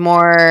 It was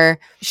more,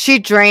 she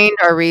drained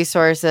our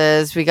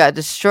resources. We got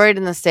destroyed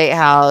in the state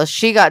house.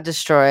 She got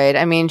destroyed.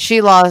 I mean,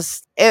 she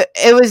lost.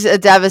 It was a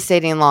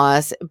devastating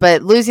loss,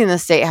 but losing the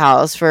state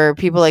house for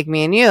people like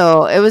me and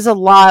you, it was a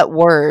lot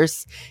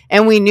worse.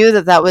 And we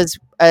knew that was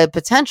a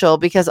potential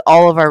because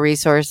all of our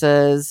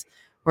resources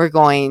were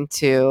going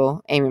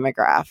to Amy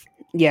McGrath.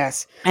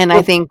 Yes. And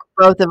I think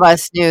both of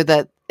us knew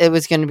that it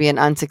was going to be an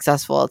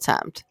unsuccessful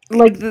attempt.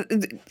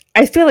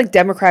 I feel like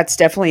Democrats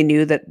definitely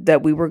knew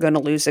that we were going to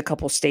lose a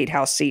couple state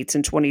house seats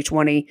in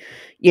 2020.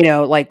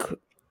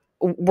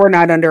 We're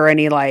not under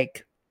any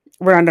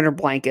we're not under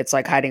blankets,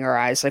 hiding our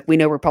eyes. We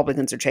know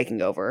Republicans are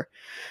taking over.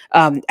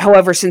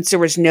 However, since there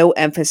was no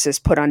emphasis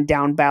put on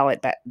down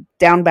ballot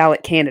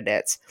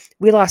candidates,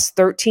 we lost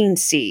 13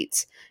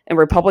 seats, and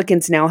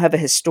Republicans now have a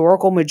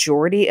historical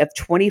majority of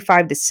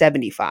 25 to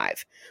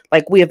 75.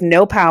 We have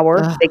no power.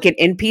 Ugh. They can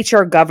impeach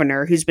our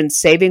governor, who's been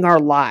saving our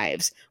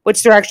lives,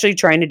 which they're actually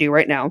trying to do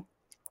right now.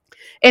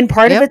 And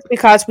part of it's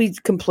because we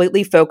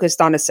completely focused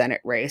on a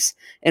Senate race,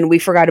 and we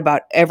forgot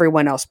about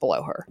everyone else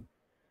below her.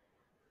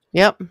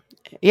 Yep.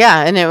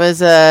 Yeah, and it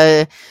was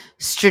a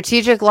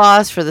strategic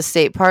loss for the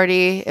state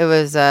party. It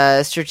was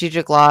a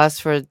strategic loss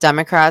for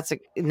Democrats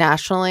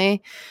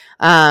nationally.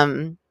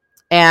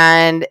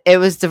 And it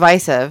was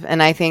divisive.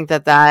 And I think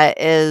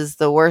that is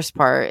the worst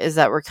part, is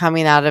that we're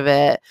coming out of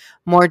it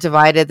more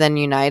divided than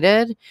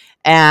united,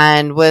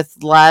 and with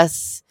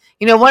less,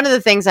 one of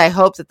the things I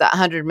hoped that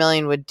 100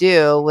 million would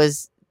do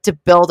was to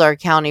build our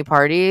county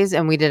parties.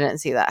 And we didn't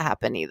see that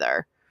happen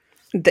either.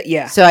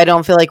 Yeah. So I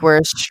don't feel like we're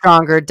a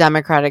stronger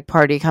Democratic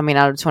Party coming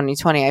out of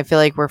 2020. I feel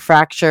like we're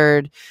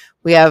fractured.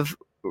 We have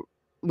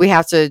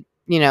to,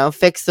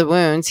 fix the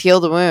wounds, heal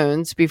the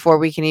wounds before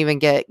we can even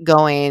get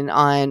going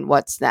on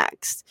what's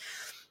next.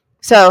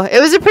 So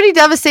it was a pretty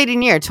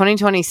devastating year.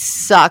 2020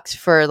 sucked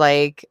for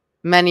like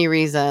many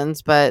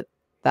reasons, but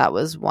that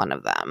was one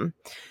of them.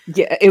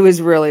 Yeah, it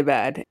was really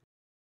bad.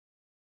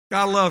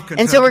 I love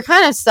Kentucky. And so we're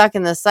kind of stuck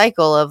in this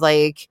cycle of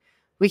like,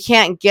 we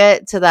can't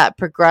get to that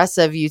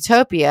progressive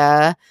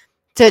utopia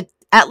to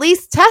at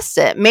least test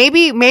it.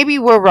 Maybe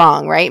we're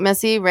wrong, right,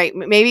 Missy? Right?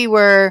 Maybe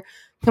we're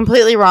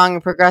completely wrong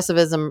and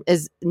progressivism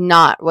is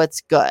not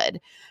what's good.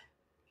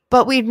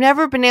 But we've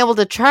never been able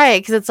to try it,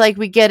 because it's like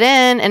we get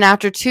in and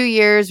after 2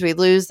 years we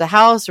lose the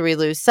House or we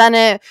lose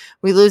Senate.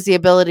 We lose the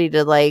ability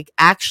to like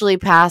actually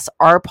pass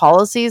our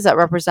policies that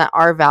represent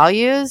our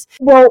values.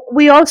 Well,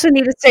 we also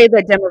need to say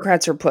that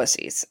Democrats are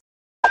pussies.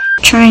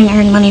 Try and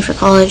earn money for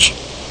college.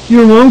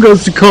 Your mom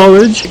goes to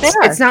college.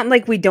 It's not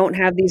like we don't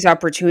have these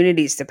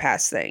opportunities to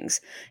pass things.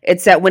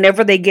 It's that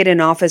whenever they get in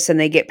office and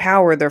they get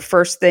power, their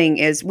first thing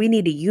is we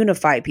need to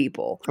unify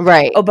people.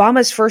 Right.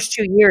 Obama's first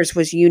 2 years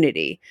was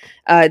unity.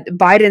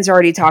 Biden's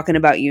already talking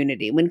about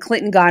unity. When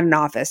Clinton got in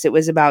office, it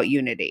was about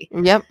unity.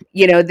 Yep.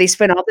 They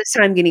spent all this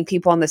time getting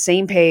people on the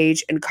same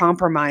page and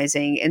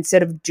compromising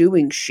instead of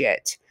doing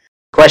shit.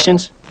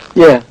 Questions?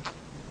 Yeah,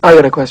 I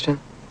got a question.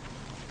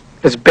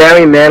 Does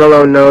Barry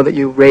Manilow know that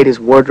you raid his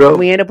wardrobe?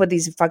 We end up with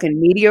these fucking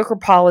mediocre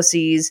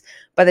policies.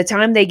 By the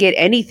time they get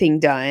anything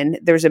done,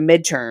 there's a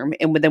midterm,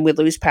 and then we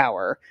lose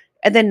power,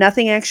 and then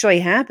nothing actually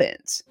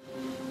happens.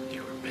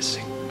 You were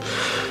missing.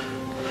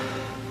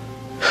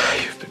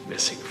 You've been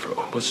missing for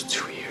almost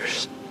 2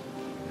 years.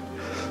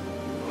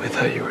 We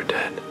thought you were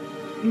dead.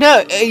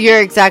 No, you're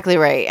exactly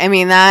right. I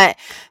mean, that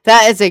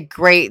is a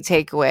great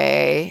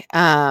takeaway.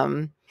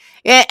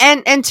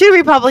 And to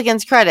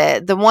Republicans'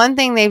 credit, the one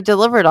thing they've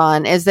delivered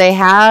on is they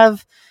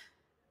have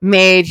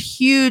made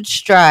huge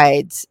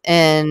strides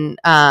in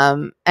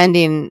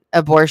ending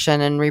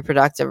abortion and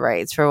reproductive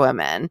rights for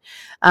women.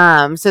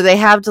 So they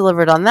have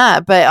delivered on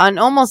that. But on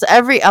almost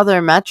every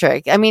other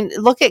metric, I mean,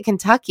 look at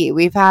Kentucky.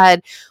 We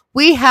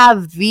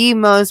have the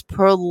most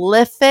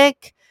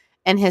prolific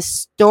and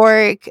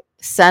historic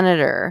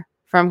senator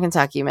from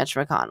Kentucky, Mitch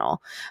McConnell.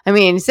 I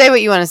mean, say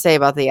what you want to say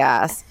about the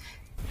ass.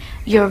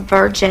 You're a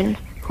virgin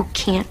who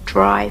can't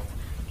drive.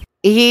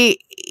 He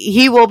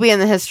will be in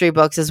the history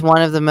books as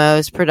one of the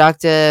most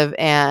productive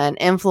and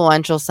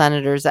influential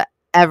senators that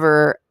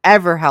ever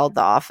held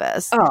the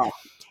office. Oh,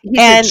 he's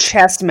a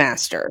chess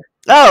master.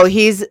 Oh,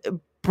 he's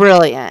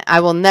brilliant.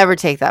 I will never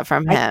take that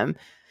from him.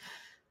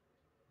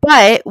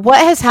 But what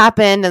has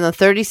happened in the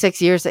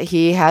 36 years that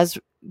he has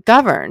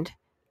governed?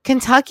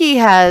 Kentucky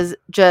has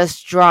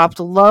just dropped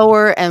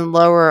lower and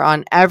lower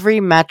on every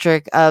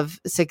metric of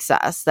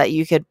success that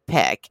you could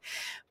pick.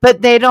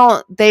 But they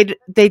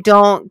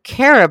don't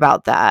care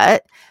about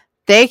that.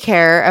 They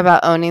care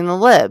about owning the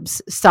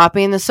libs,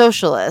 stopping the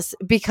socialists,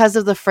 because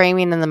of the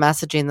framing and the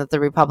messaging that the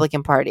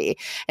Republican Party.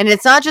 And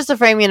it's not just the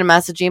framing and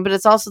messaging, but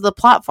it's also the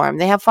platform.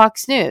 They have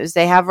Fox News.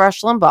 They have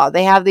Rush Limbaugh.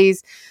 They have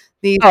these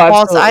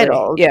false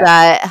idols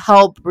that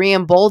help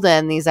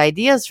re-embolden these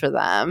ideas for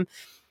them.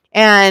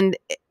 And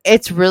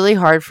it's really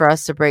hard for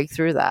us to break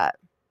through that.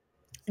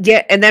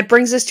 Yeah, and that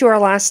brings us to our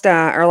last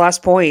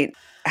point.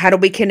 How do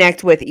we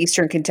connect with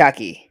Eastern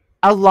Kentucky?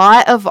 A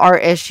lot of our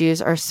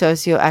issues are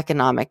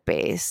socioeconomic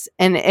based.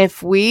 And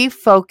if we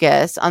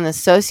focus on the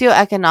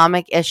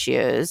socioeconomic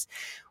issues,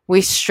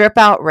 we strip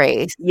out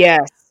race.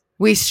 Yes.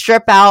 We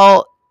strip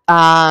out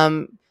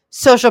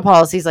social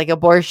policies like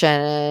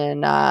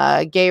abortion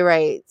and gay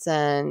rights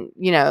and,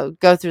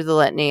 go through the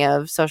litany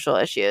of social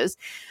issues.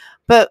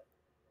 But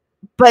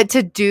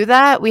to do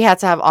that, we have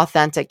to have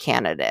authentic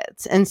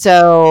candidates. And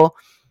so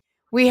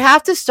we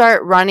have to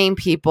start running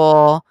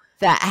people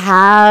that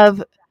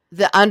have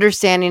the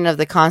understanding of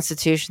the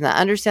Constitution, that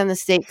understand the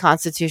state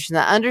constitution,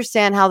 that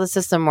understand how the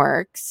system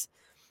works.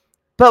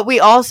 But we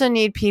also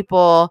need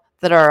people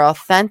that are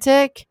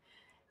authentic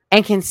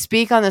and can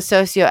speak on the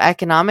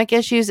socioeconomic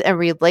issues and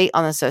relate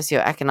on the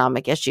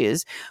socioeconomic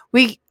issues.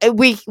 We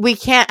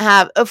can't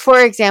have, for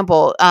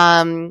example,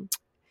 let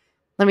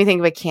me think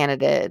of a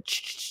candidate.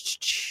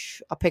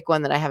 I'll pick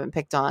one that I haven't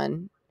picked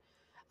on.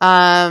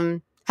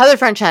 Heather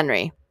French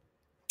Henry.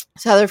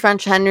 So Heather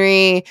French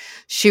Henry,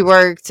 she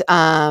worked,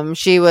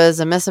 she was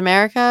a Miss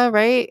America,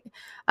 right?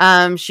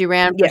 She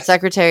ran for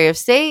Secretary of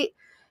State,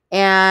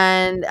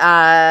 and,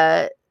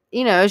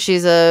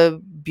 she's a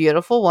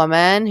beautiful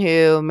woman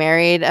who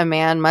married a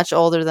man much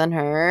older than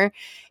her,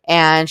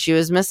 and she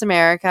was Miss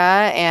America,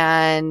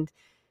 and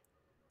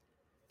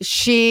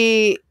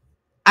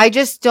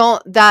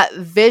that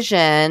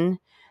vision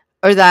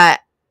or that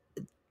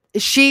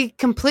she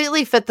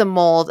completely fit the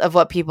mold of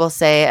what people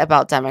say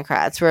about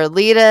Democrats. We're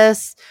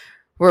elitists,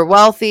 we're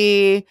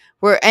wealthy,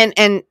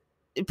 and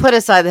put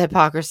aside the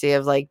hypocrisy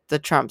of like the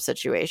Trump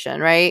situation,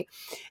 right?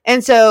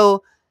 And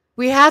so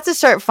we have to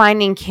start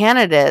finding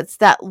candidates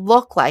that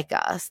look like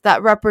us,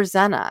 that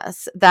represent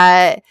us,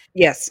 that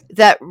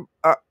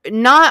are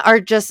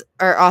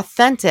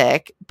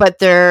authentic, but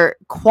they're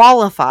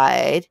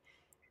qualified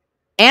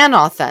and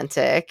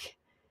authentic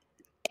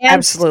and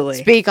Absolutely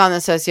speak on the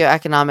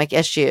socioeconomic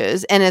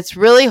issues. And it's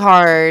really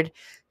hard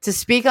to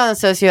speak on the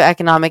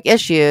socioeconomic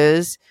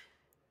issues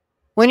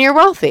when you're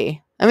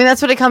wealthy. I mean,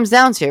 that's what it comes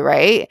down to,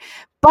 right?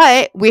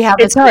 But we have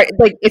it's hard.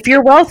 Like if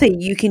you're wealthy,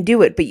 you can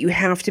do it, but you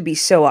have to be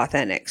so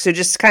authentic. So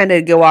just kind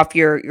of go off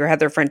your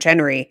Heather French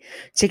Henry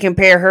to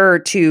compare her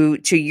to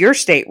your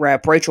state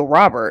rep, Rachel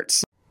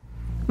Roberts.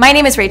 My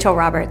name is Rachel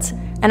Roberts,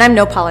 and I'm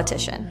no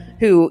politician.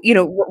 Who, you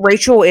know,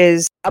 Rachel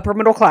is upper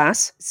middle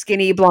class,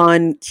 skinny,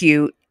 blonde,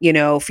 cute, you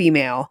know,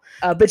 female,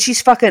 but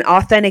she's fucking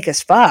authentic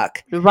as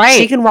fuck. Right.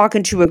 She can walk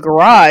into a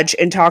garage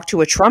and talk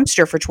to a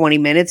Trumpster for 20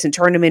 minutes and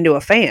turn him into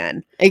a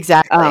fan.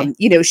 Exactly.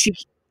 You know, she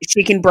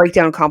can break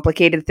down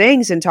complicated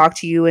things and talk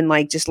to you in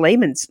like just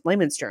layman's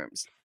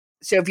terms.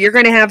 So if you're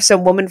going to have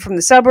some woman from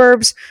the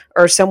suburbs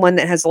or someone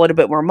that has a little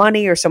bit more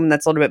money or someone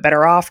that's a little bit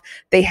better off,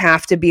 they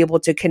have to be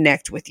able to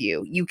connect with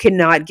you. You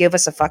cannot give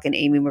us a fucking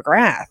Amy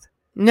McGrath.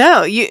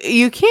 No,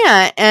 you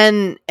can't.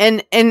 And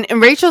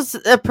Rachel's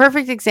a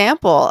perfect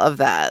example of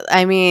that.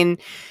 I mean,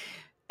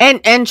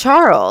 and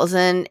Charles,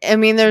 and I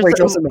mean, there's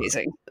Rachel's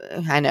amazing.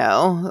 I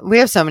know we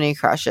have so many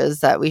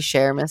crushes that we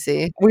share,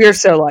 Missy. We are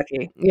so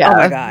lucky. Yeah. Oh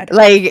my God.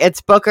 Like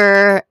it's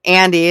Booker.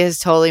 Andy has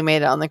totally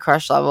made it on the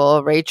crush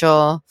level.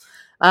 Rachel.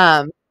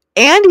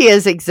 Andy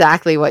is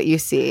exactly what you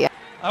see.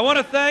 I want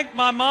to thank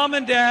my mom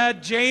and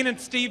dad, Jane and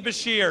Steve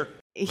Bashir.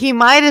 He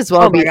might as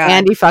well be God.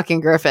 Andy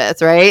fucking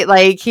Griffith, right?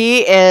 Like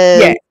he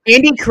is. Yeah,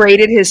 Andy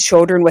created his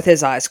children with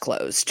his eyes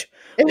closed.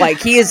 Like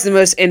he is the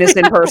most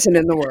innocent person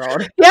in the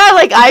world. Yeah,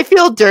 like I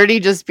feel dirty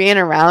just being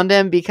around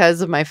him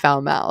because of my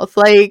foul mouth.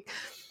 Like,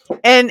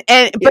 but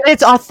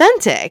it's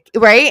authentic,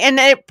 right? And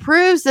it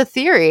proves the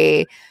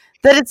theory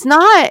that it's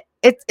not.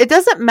 It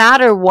doesn't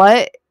matter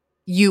what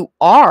you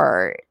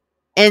are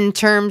in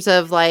terms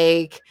of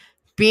like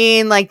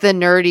being like the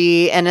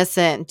nerdy,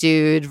 innocent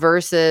dude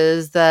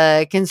versus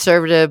the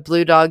conservative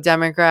blue dog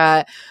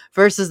Democrat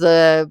versus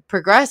the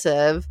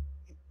progressive.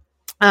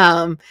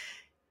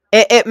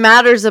 It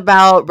matters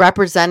about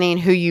representing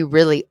who you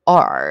really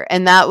are.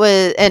 And that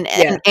was, and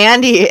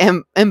Andy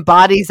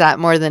embodies that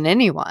more than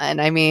anyone.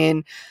 I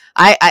mean,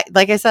 I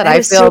like I said,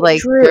 I feel so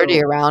like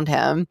dirty around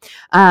him.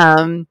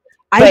 I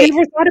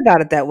never thought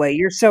about it that way.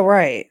 You're so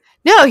right.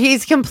 No,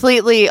 he's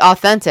completely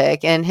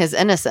authentic in his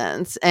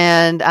innocence.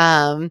 And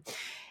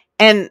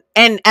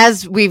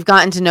as we've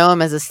gotten to know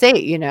him as a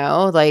state, you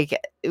know, like,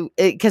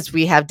 because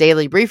we have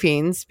daily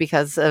briefings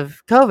because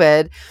of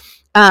COVID,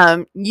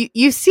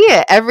 you see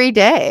it every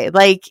day.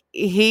 Like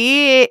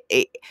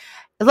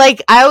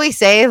like I always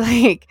say,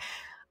 like,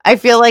 I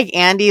feel like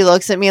Andy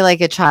looks at me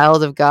like a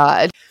child of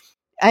God.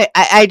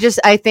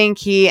 I think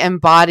he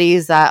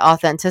embodies that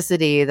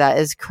authenticity that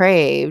is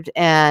craved,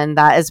 and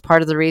that is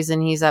part of the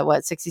reason he's at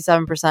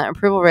 67%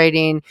 approval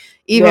rating,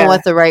 even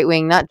with the right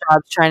wing nut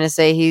jobs trying to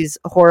say he's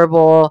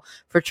horrible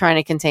for trying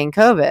to contain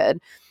COVID.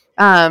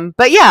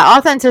 But yeah,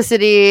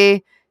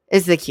 authenticity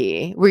is the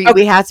key.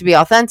 We have to be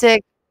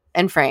authentic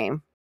and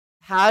frame.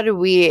 How do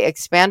we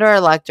expand our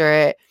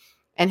electorate,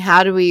 and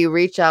how do we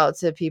reach out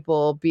to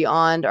people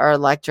beyond our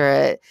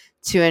electorate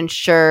to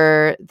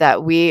ensure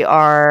that we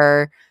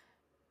are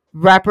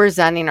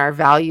representing our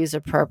values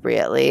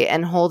appropriately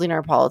and holding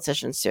our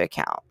politicians to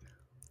account?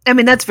 I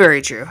mean, that's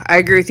very true. I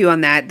agree with you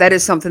on that. That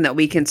is something that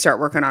we can start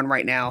working on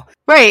right now.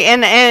 Right.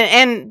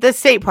 And the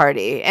state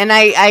party. And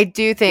I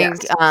do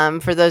think,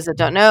 for those that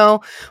don't know,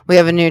 we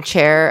have a new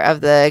chair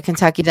of the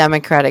Kentucky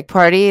Democratic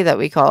Party that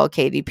we call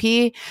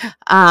KDP.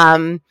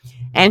 And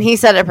he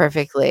said it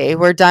perfectly.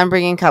 We're done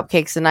bringing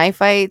cupcakes and knife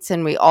fights,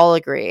 and we all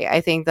agree.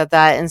 I think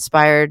that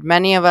inspired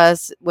many of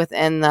us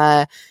within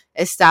the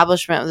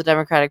establishment of the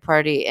Democratic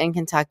Party in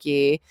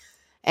Kentucky,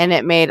 and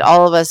it made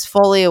all of us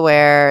fully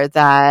aware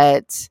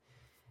that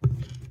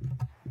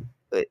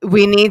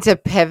we need to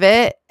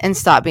pivot and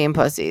stop being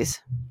pussies.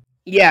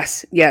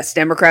 Yes,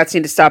 Democrats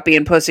need to stop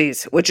being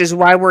pussies, which is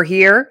why we're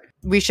here.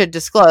 We should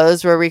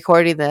disclose we're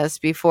recording this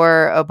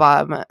before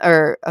Obama.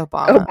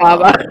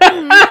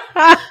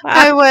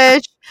 I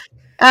wish.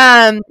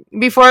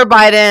 Before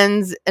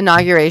Biden's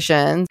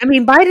inauguration. I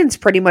mean, Biden's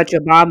pretty much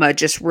Obama,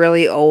 just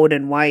really old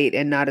and white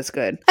and not as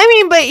good. I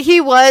mean, but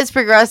he was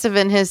progressive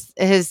in his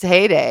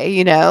heyday,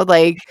 you know,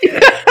 like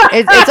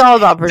it's all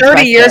about perspective.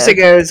 30 years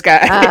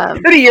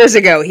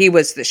ago, he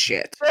was the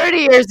shit. 30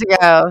 years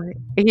ago,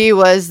 he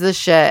was the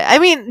shit. I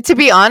mean, to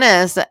be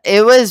honest,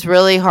 it was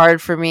really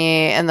hard for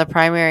me in the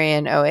primary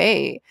in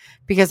 2008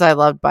 because I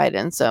loved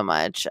Biden so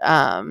much.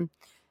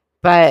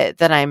 But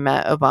then I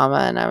met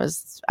Obama and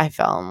I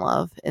fell in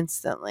love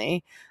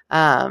instantly.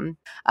 So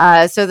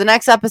the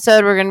next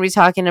episode, we're going to be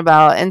talking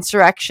about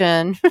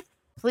insurrection.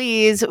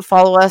 please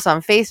follow us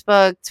on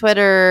Facebook,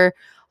 Twitter,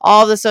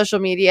 all the social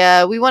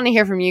media. We want to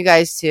hear from you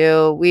guys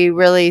too. We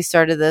really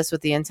started this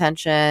with the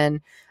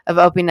intention of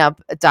opening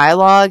up a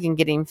dialogue and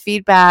getting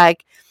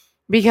feedback,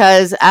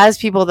 because as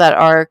people that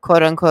are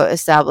quote unquote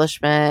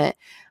establishment,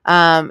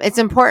 it's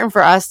important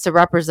for us to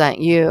represent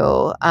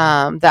you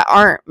that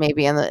aren't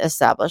maybe in the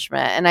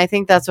establishment. And I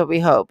think that's what we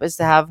hope, is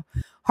to have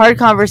hard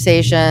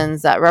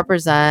conversations that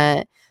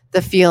represent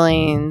the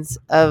feelings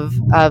of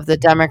the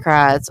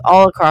Democrats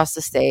all across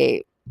the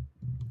state,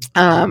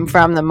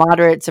 from the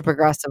moderate to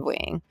progressive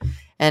wing.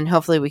 And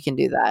hopefully we can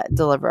do that,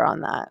 deliver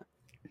on that.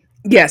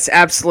 Yes,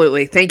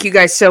 absolutely. Thank you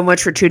guys so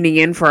much for tuning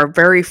in for our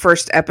very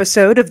first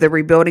episode of the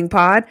Rebuilding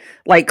Pod.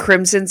 Like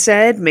Crimson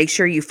said, make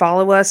sure you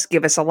follow us,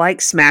 give us a like,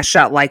 smash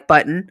that like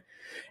button,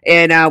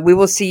 and we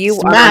will see you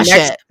Smash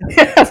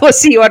we'll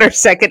see you on our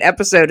second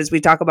episode as we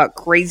talk about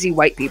crazy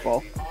white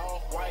people.